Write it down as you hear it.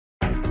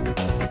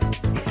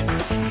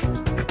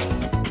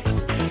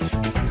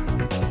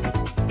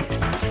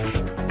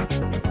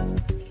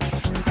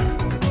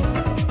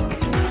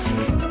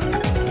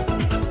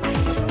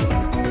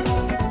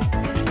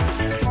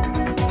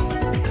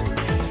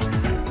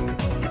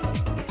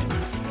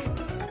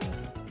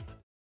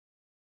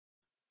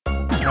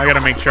I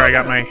gotta make sure I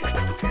got my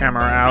hammer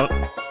out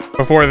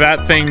before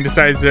that thing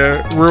decides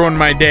to ruin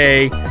my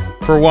day.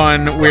 For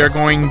one, we are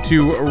going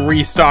to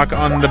restock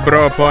on the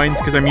bro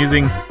points because I'm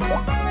using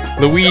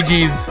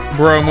Luigi's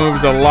bro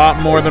moves a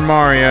lot more than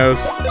Mario's.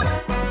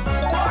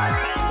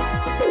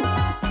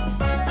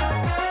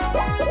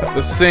 At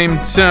the same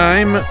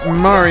time,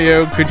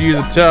 Mario could use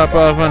a top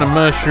off on a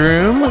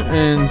mushroom,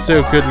 and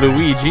so could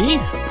Luigi.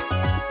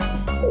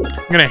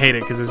 I'm gonna hate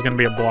it because there's gonna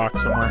be a block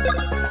somewhere.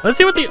 Let's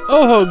see what the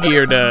Oho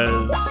gear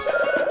does.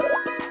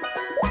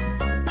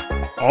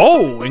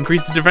 Oh,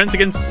 increases defense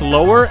against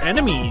slower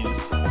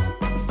enemies.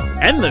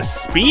 And the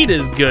speed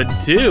is good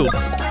too.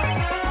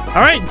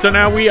 All right, so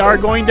now we are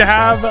going to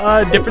have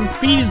a different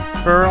speed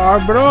for our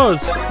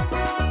bros.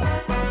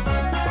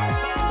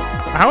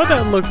 How would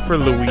that look for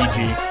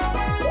Luigi?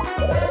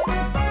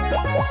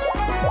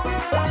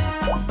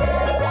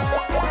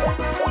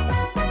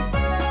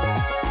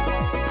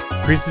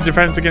 Increases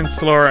defense against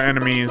slower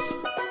enemies.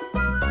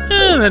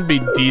 That'd be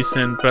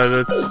decent,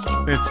 but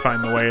it's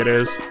fine the way it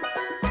is.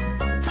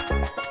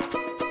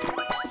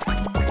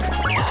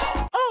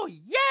 Oh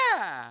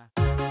yeah!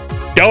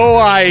 Oh,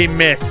 I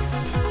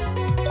missed.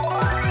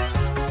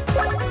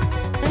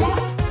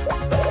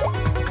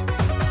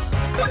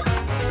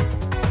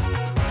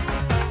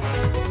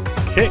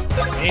 Okay,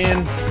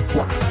 and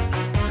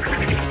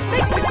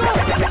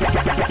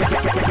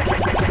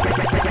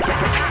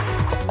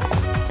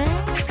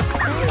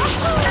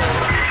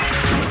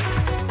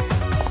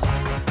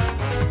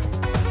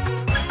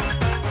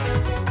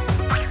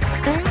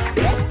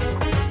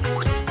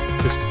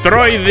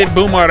destroy the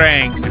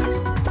boomerang.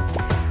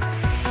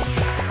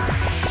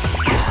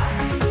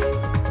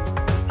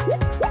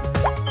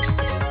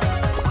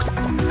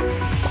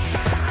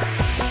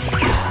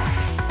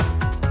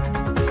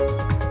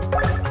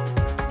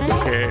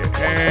 Okay,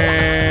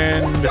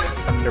 and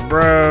Thunder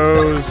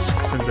Bros,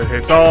 since it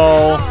hits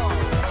all.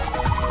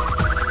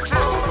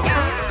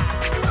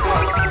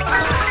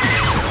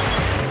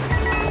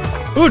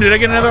 Ooh, did I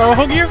get another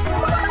Oho gear?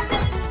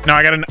 No,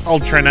 I got an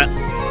Ultra Nut.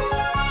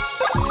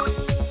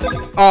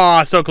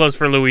 Aw, so close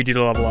for Luigi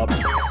to level up.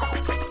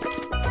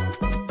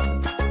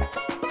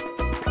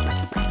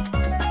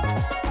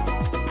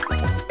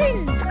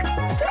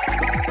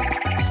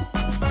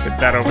 Hit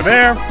that over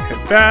there.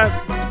 Hit that.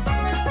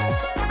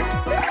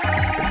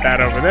 Hit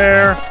that over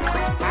there.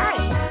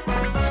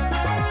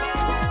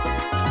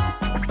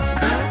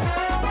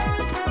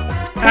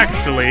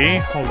 Actually,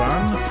 hold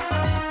on.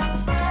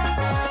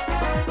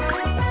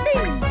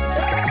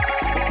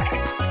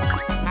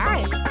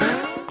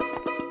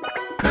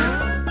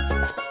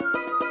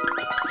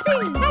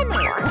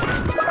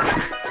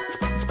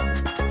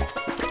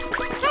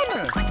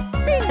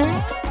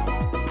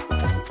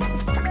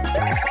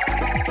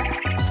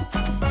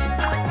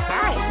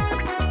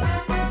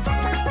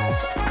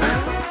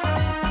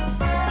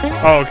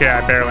 Oh, okay, I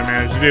barely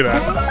managed to do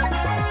that.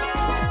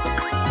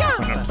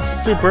 Went up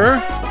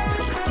super.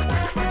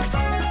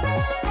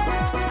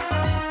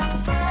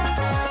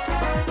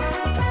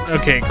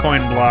 Okay, coin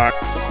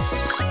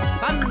blocks.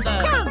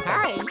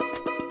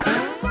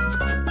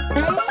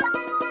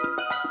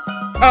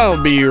 I'll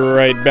be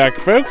right back,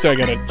 folks. I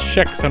gotta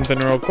check something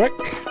real quick.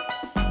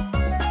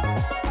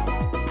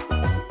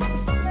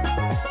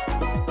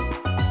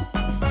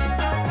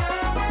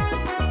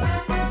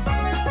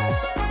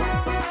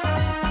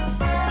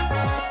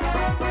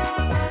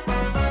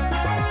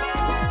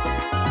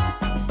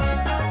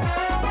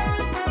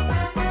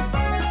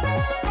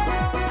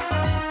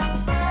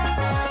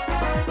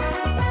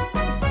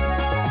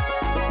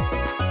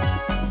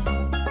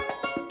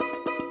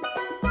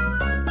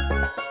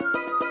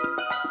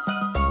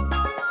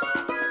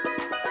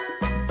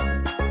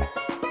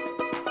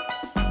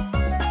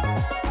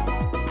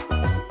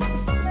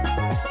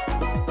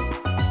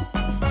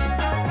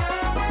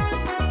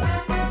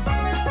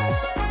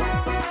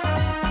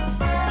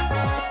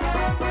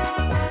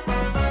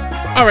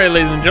 Alright,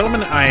 ladies and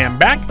gentlemen, I am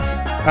back.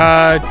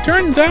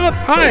 Turns out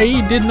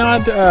I did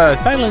not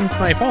silence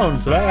my phone,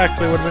 so that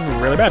actually would have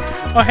been really bad.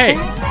 Oh, hey.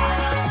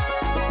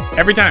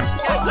 Every time.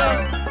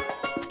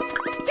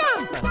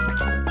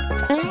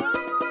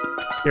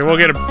 Here, we'll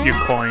get a few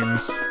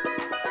coins.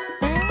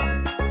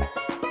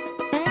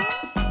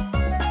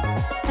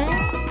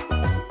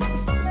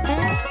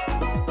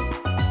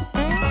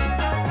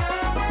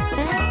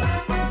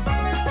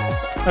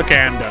 Okay,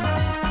 I'm done.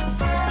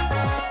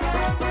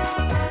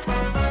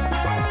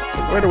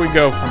 Where do we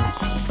go from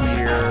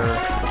here?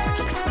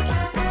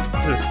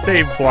 There's a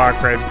save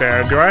block right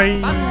there. Do I?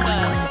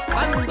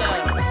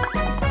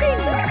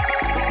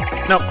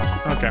 Nope.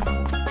 Okay.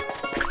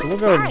 So we'll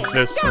go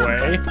this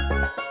way.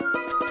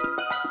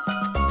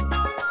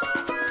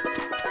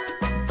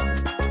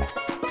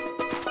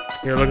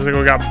 Here, looks like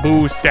we got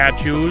Boo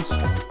statues. So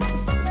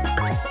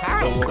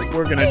what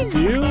we're gonna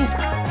do?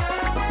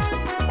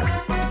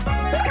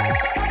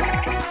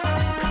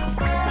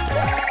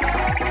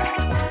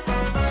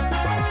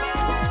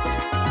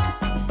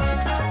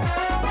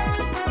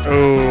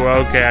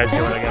 Oh, okay, I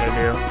see what I gotta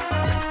do.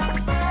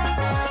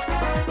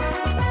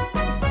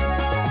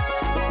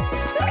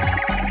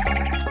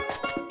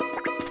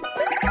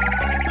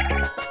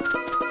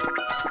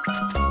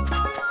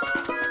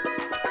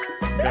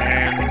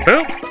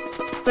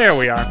 There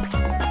we are.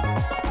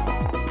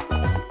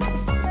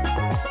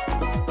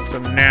 So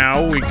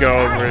now we go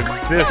over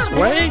this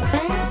way.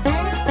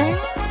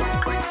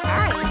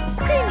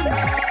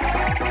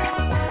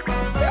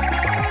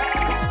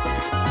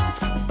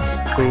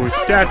 Boo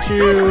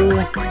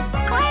statue.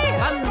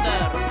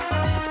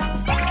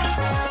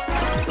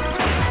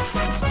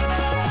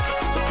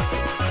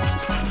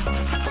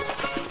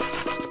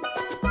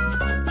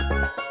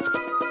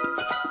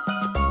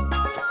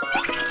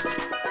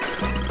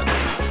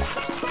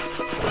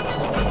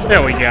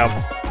 There we go.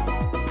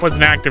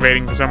 Wasn't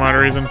activating for some odd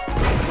reason.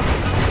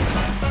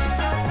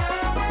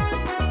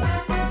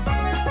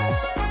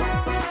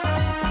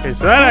 Okay,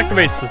 so that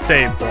activates the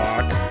save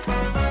block.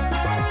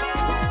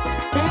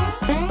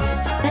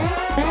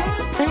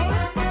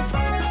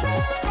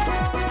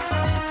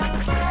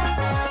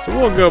 So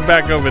we'll go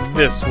back over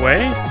this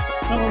way.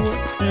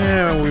 Oh,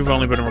 yeah, we've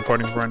only been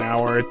recording for an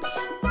hour.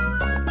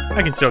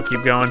 I can still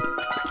keep going.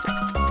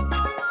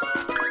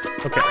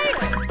 Okay.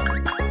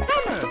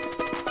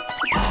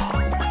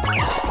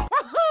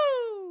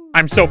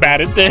 I'm so bad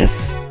at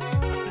this.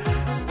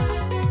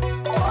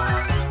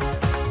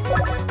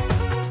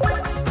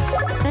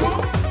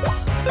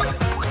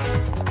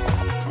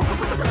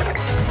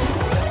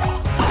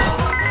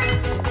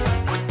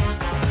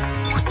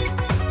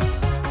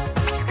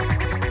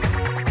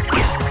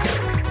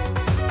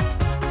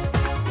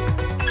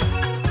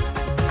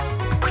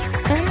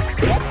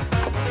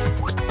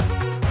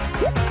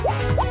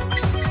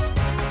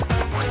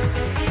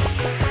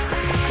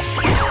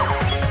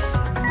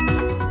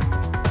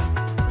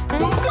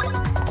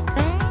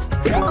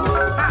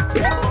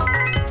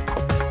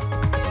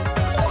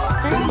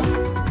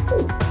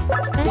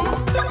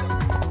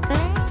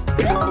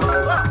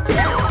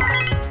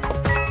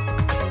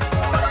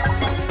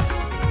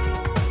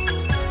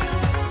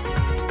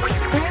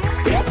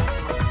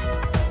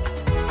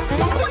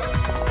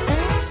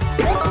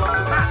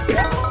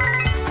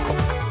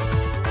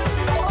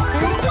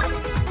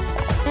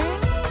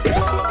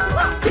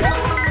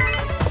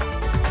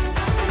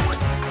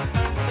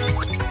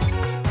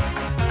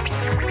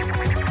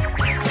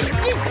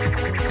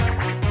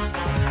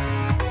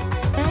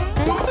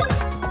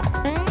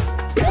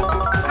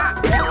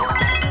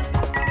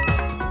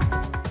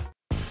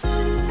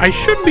 I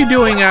should be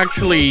doing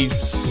actually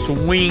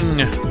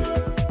swing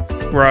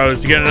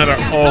throws to get another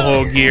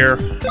Oho gear.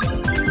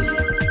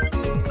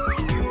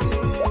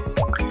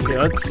 Okay,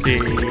 let's see.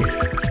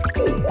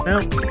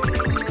 Nope.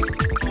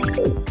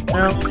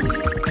 Nope.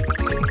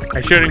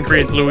 I should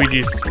increase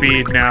Luigi's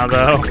speed now,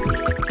 though.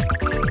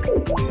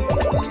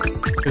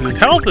 Because his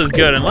health is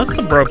good, unless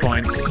the bro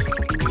points.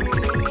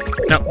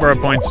 Nope, bro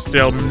points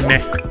still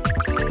meh.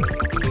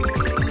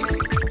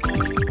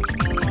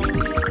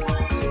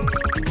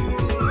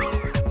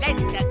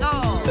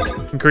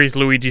 Increase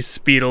Luigi's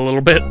speed a little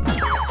bit.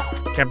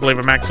 Can't believe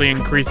I'm actually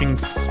increasing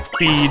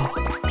speed.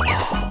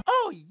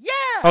 Oh,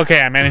 yeah!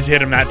 Okay, I managed to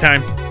hit him that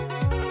time.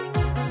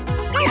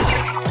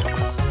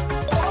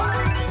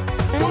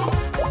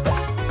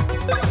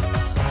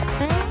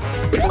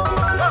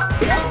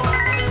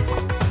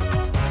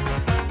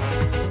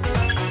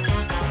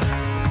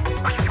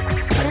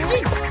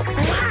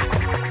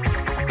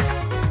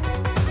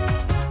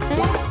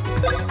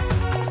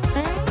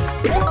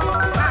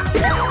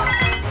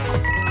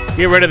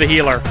 Get rid of the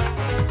healer.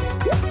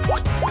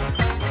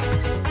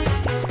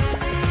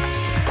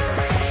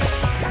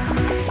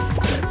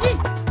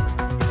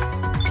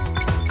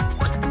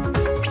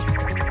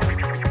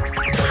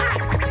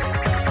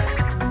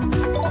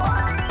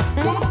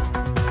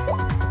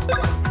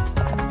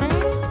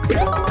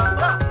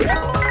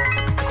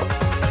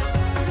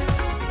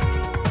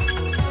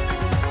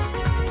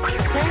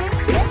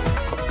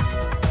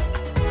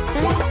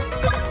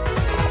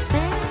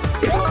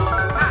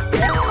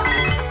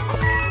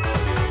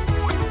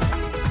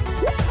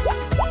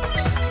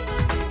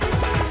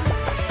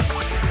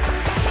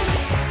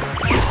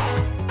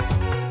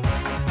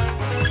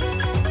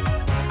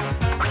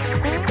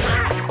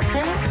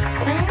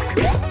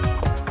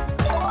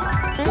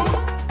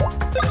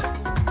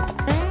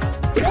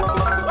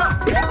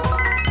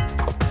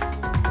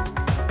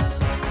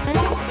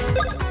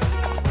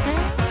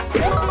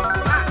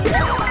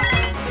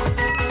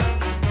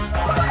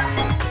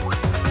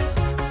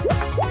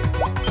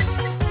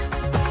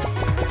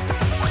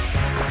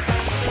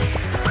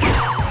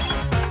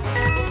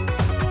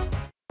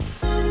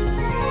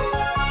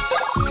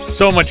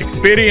 So much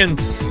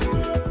experience.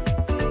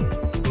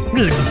 I'm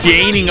just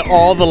gaining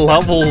all the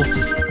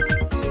levels.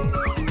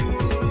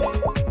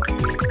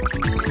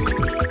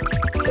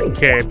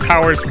 Okay,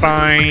 power's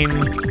fine.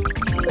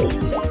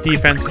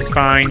 Defense is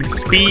fine.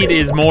 Speed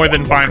is more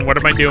than fine. What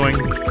am I doing?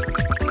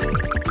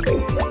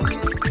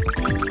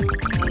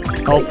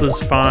 Health is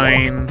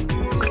fine.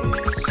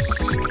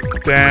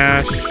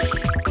 Stash.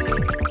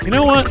 You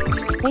know what?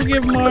 We'll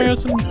give Mario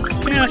some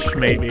stash,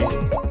 maybe.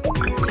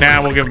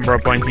 Nah, we'll give him bro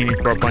points. He needs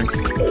bro points.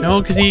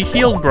 No, because he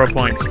heals bro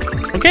points.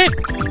 Okay,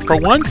 for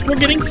once, we're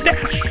getting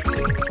stash.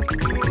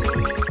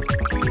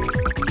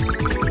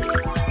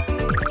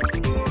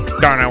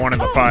 Darn, I wanted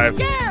the 5.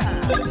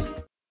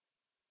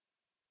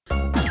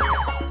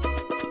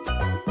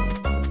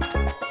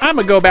 I'm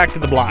gonna go back to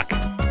the block.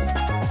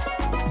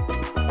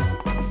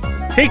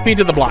 Take me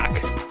to the block.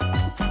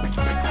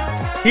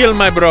 Heal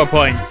my bro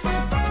points.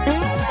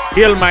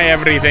 Heal my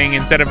everything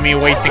instead of me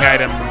wasting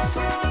items.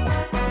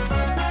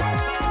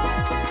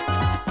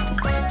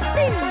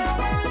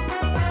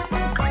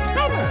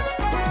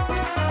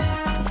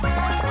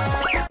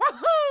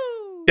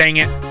 Dang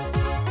it.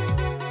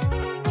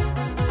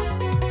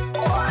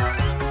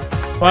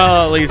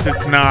 Well, at least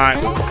it's not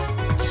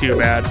too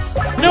bad.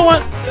 You know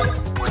what?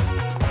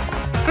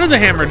 What does a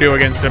hammer do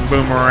against a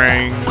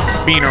boomerang,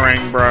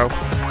 beanerang, bro?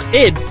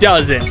 It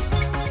doesn't.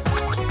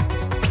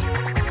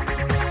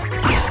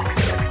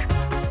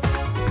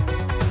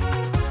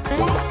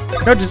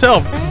 Note to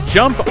self,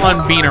 jump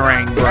on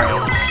beanerang,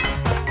 bros.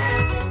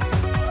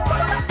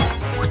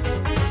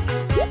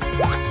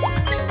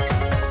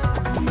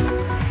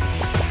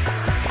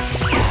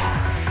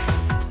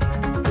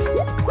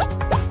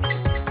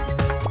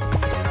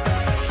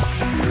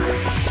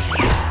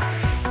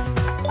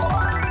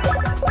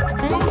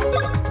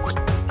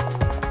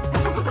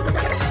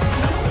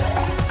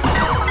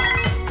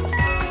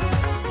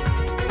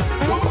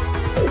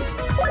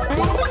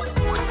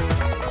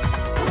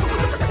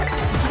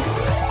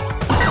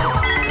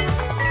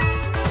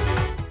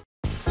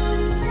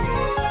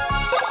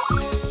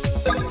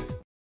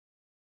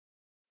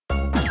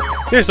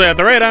 Seriously, at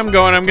the rate I'm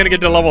going, I'm gonna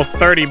get to level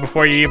 30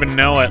 before you even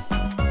know it.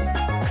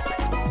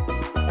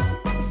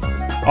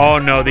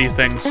 Oh no, these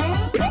things.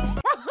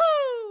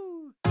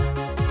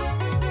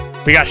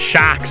 We got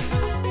shocks.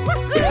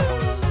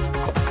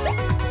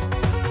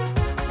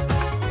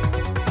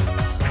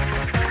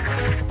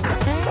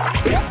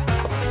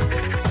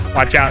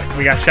 Watch out,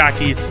 we got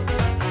shockies.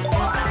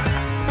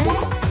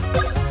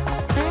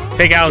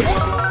 Take out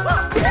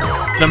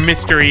the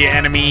mystery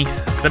enemy,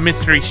 the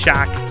mystery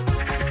shock.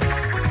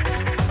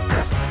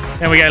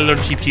 And we got a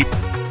little cheap.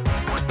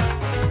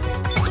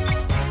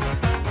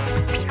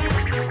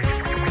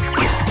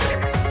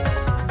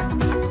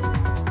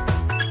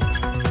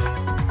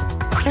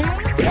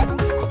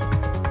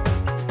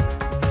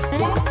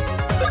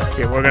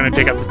 Okay, we're gonna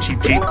take out the cheap.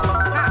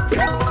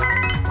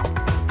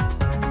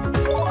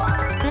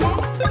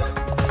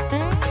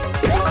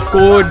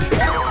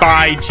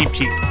 Goodbye,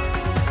 cheap.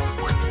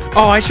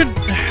 Oh, I should...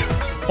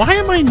 Why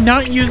am I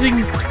not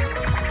using...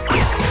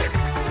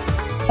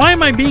 Why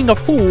am I being a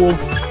fool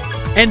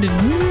and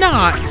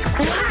not...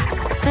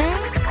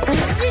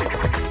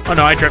 Oh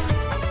no, I tripped.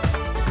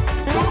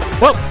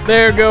 Well,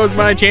 there goes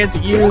my chance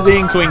at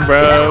using Swing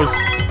Bros.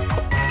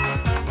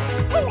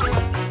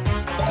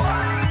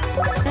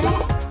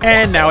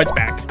 And now it's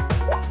back.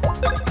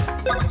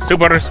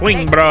 Super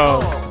Swing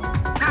Bros.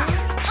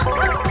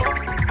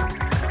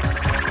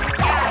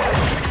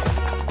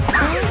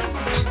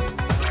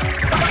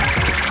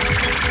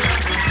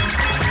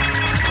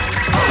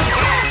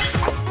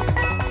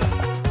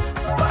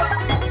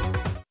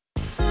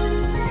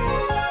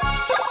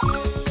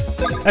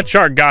 That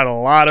shark got a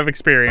lot of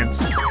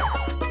experience.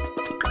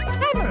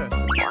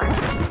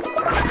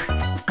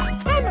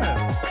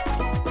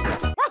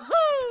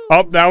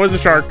 Oh, that was a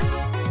shark.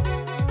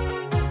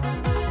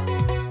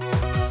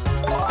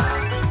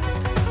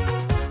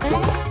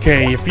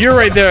 Okay, if you're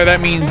right there, that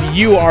means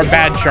you are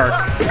bad shark.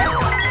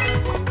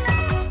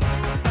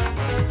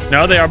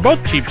 No, they are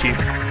both cheap.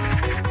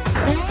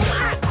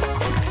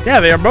 Yeah,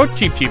 they are both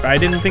cheap. I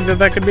didn't think that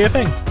that could be a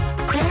thing.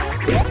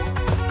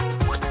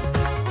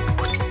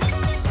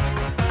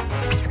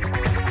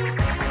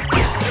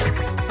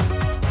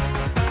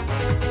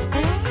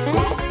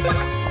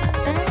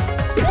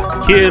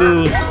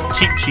 Kill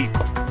cheap.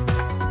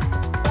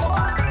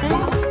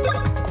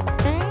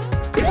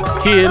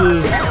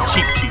 Kill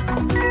cheap.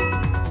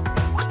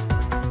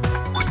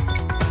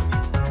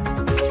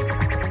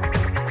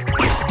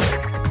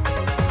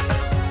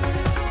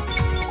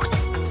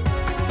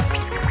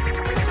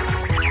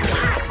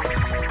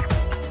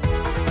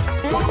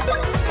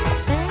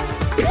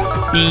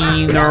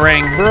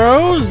 Beanerang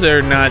Bros,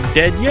 they're not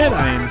dead yet.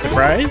 I am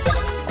surprised.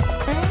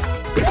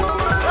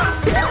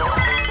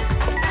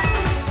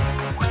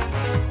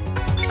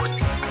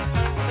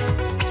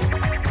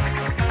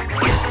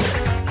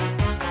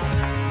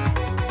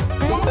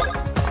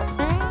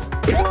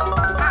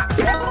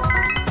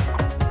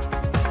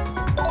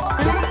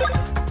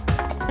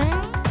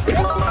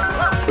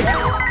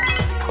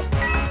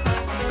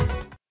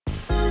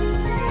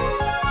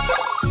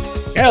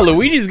 Yeah,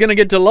 Luigi's gonna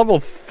get to level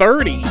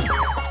 30.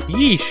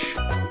 Yeesh.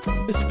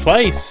 This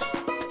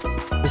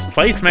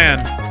place,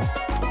 man.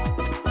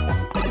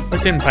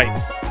 Where's in pipe?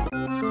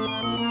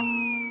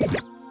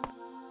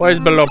 Where's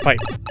below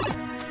pipe?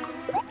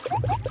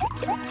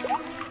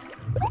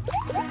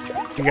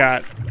 We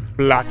got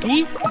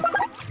Blocky.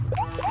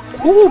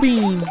 Cool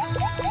beans.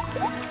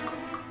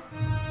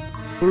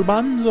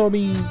 Bulbanzo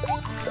beans.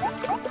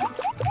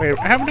 Wait,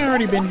 haven't I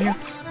already been here?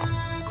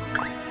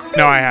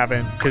 No, I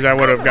haven't, because I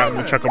would have gotten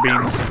the Chuckle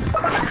Beans.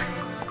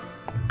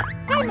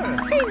 Hammer,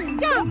 spin,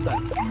 jump.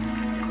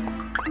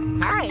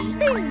 High,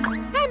 spin,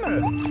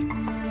 hammer.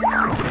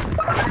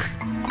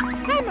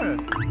 Hammer,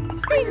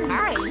 spin,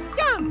 high,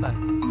 jump.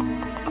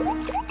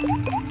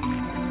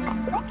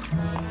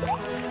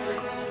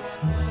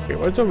 Okay,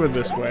 what's over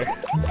this way?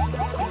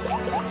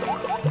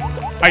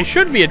 I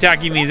should be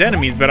attacking these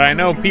enemies, but I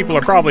know people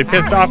are probably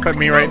pissed off at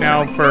me right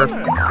now for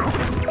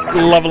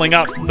leveling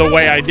up the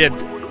way I did.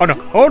 Oh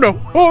no, oh no,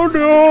 oh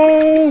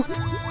no!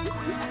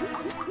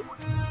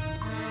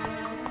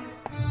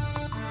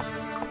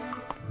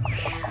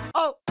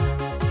 Oh,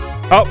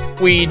 Oh,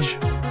 Weege.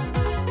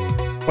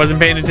 Wasn't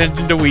paying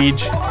attention to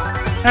Weege.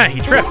 Ah,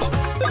 he tripped.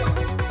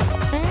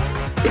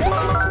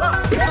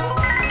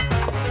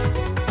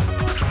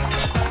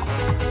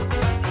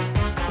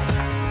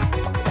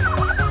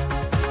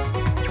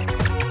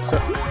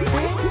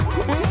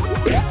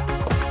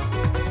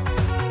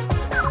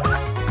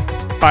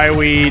 Bye,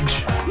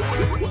 Weege.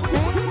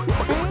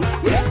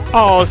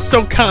 Oh,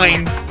 so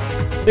kind.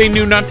 They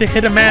knew not to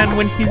hit a man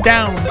when he's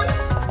down.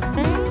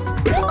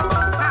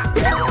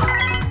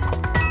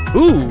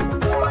 Ooh,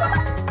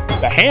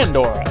 the hand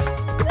aura.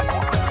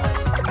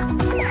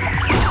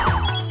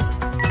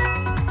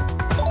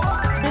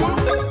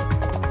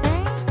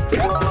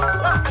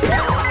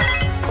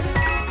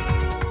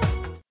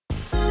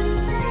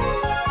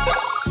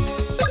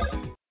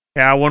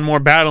 Yeah, one more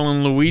battle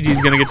and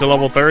Luigi's gonna get to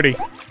level 30.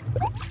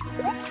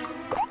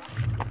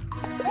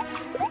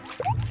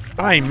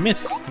 I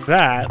missed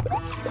that.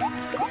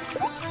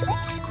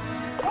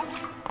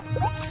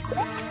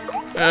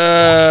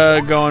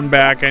 Going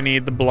back, I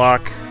need the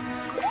block.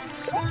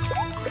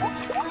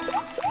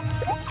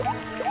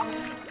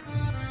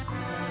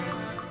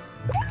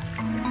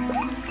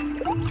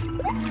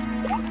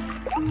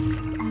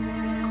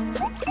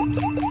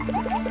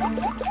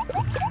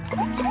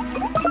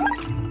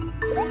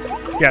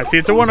 Yeah, see,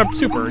 it's a one-up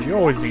super. You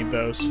always need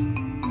those.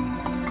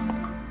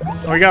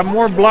 Oh, we got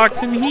more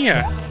blocks in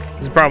here.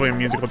 This is probably a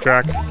musical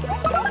track.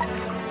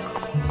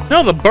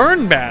 No, the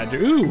burn badge.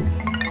 Ooh.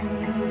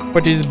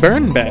 What does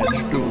burn badge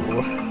do?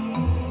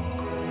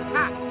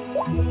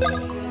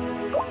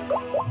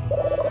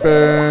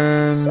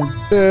 Burn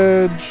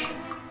badge.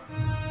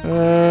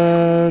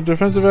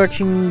 Defensive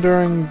action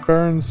during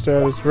burn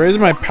status. Raise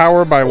my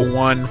power by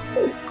 1.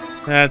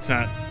 That's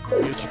not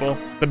useful.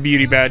 The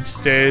beauty badge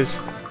stays.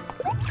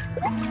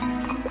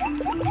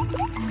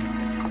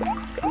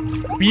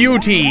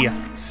 Beauty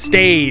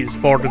stays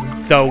for the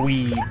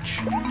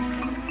Weege.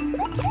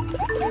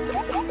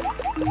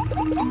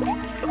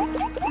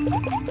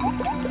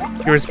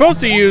 You were supposed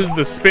to use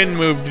the spin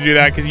move to do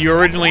that because you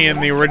originally, in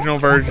the original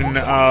version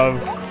of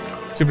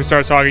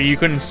Superstar Saga, you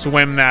couldn't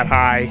swim that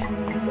high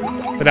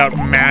without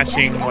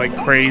mashing like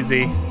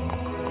crazy.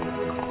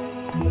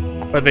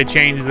 But they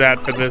changed that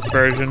for this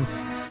version.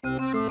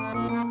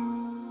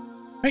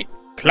 Right,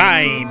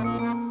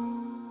 climb.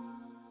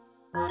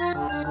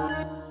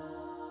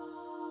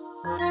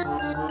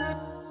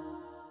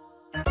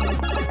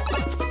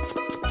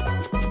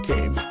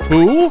 Okay,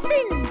 boo.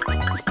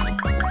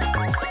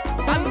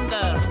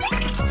 thunder.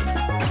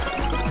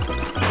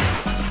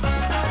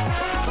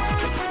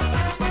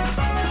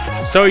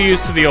 So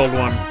used to the old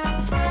one.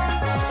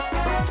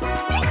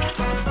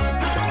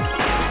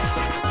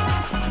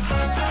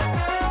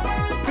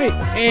 Right,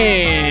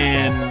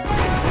 and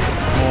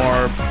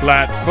more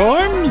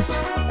platforms.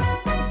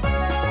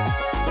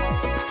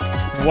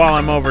 While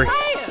I'm over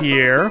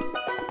here,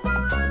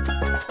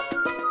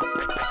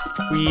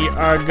 we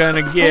are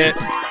gonna get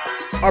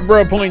our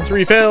bro points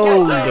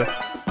refilled. Thunder.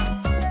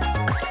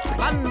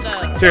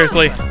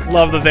 Seriously,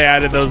 love that they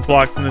added those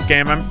blocks in this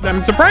game.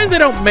 I'm surprised they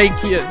don't make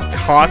it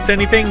cost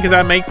anything, because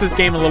that makes this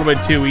game a little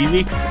bit too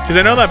easy. Because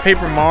I know that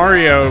Paper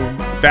Mario,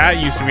 that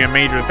used to be a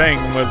major thing,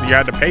 was you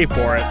had to pay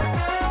for it.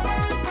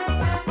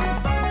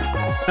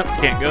 Nope,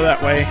 can't go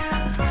that way.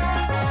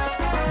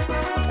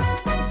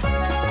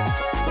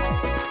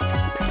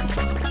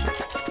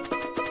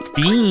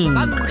 Beans.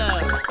 Thunder.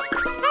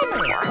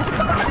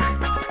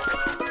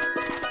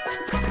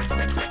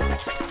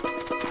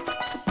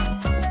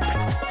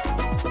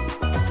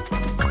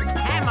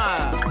 Hammer.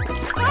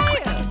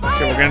 Fire.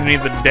 Okay, we're gonna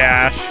need the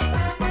dash.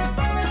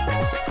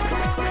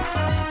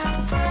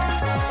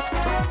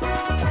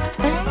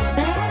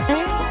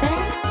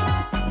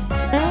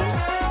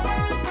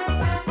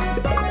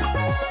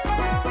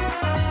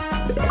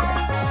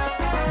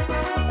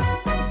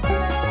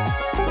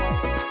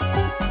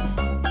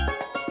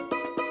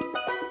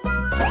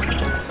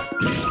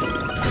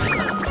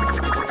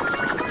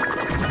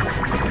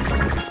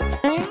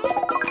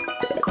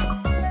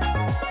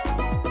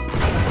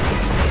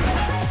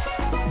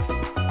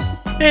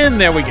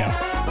 And there we go.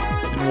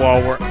 And while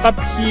we're up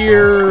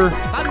here,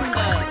 Thunder.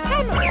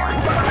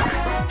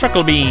 Hammer.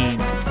 Chuckle Bean.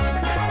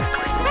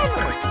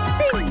 Hammer.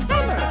 Bing.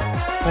 Hammer.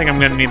 I think I'm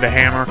gonna need the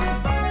hammer.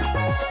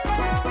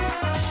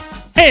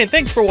 Hey,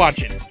 thanks for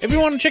watching. If you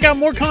want to check out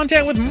more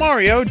content with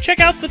Mario,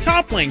 check out the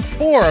top link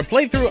for a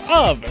playthrough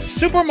of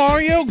Super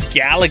Mario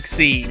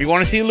Galaxy. If you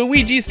want to see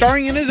Luigi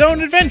starring in his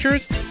own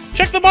adventures,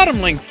 check the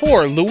bottom link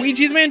for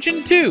Luigi's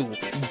Mansion 2,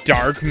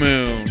 Dark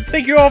Moon.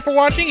 Thank you all for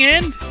watching,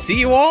 and see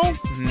you all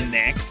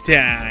next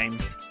time.